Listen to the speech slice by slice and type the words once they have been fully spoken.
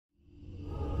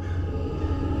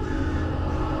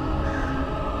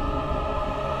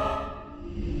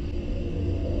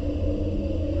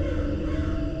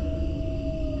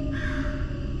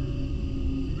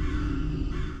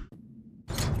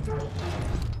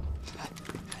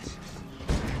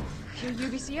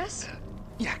UBCS?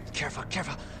 Yeah, careful,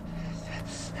 careful.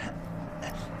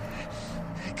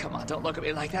 Come on, don't look at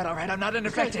me like that, all right? I'm not an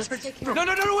infected.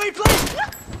 No, wait, please!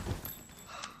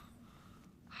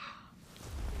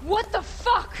 What the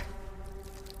fuck?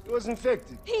 He was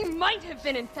infected. He might have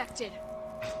been infected.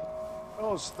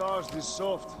 Oh, stars, this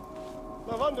soft.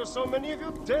 No wonder so many of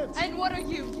you dead. And what are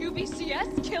you,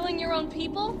 UBCS? Killing your own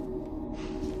people?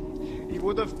 He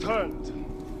would have turned.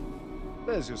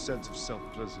 There's your sense of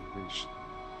self-preservation.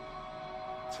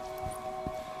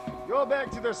 Go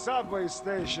back to the subway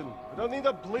station. I don't need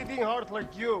a bleeding heart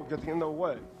like you getting in the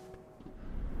way.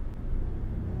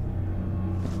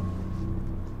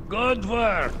 Good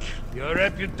work. Your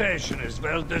reputation is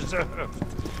well deserved.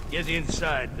 Get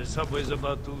inside. The subway's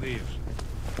about to leave.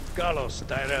 Carlos,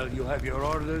 Tyrell, you have your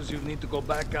orders. You need to go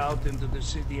back out into the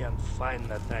city and find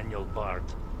Nathaniel Bard.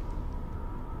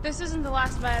 This isn't the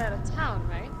last man out of town,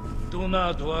 right? Do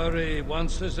not worry.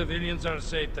 Once the civilians are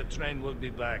safe, the train will be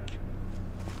back.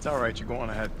 It's all right. You're going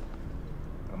ahead.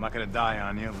 I'm not gonna die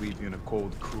on you, leave you in a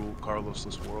cold, cruel,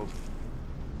 Carlosless world.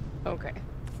 Okay.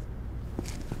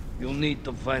 You'll need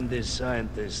to find this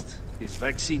scientist. His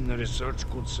vaccine research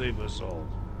could save us all.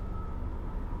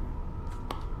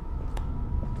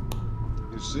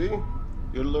 You see?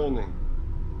 You're learning.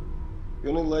 The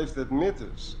only life that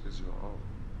matters is your own.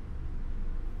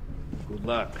 Good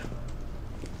luck.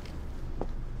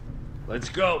 Let's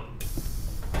go.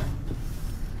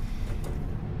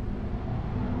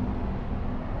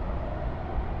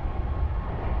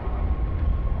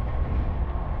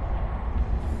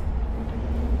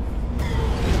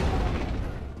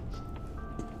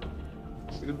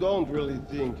 You don't really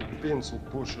think a pencil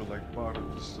pusher like Bard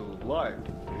is still alive,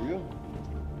 do you?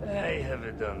 I have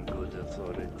it on good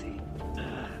authority.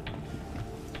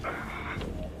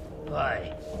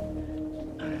 Why?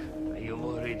 Are you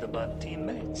worried about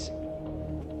teammates?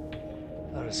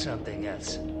 Or something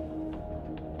else?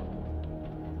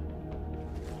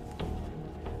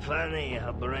 Funny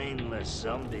how brainless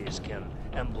zombies can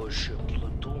ambush a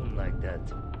platoon like that.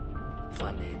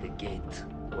 Funny the gate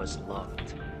was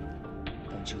locked.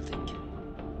 Don't you think?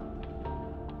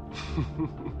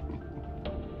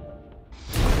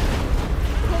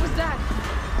 What was that?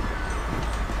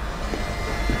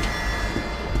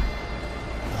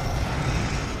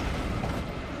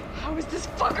 How is this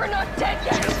fucker not dead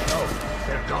yet? Just go.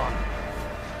 They're gone.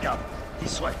 Go.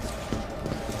 This way.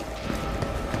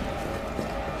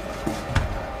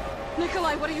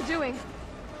 Nikolai, what are you doing?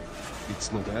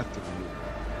 It's not after you.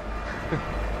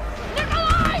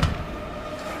 Nikolai!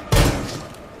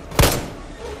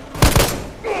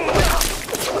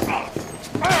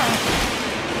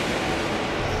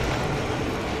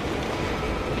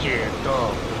 Get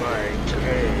off my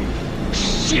train.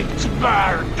 Shit,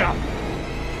 Barda!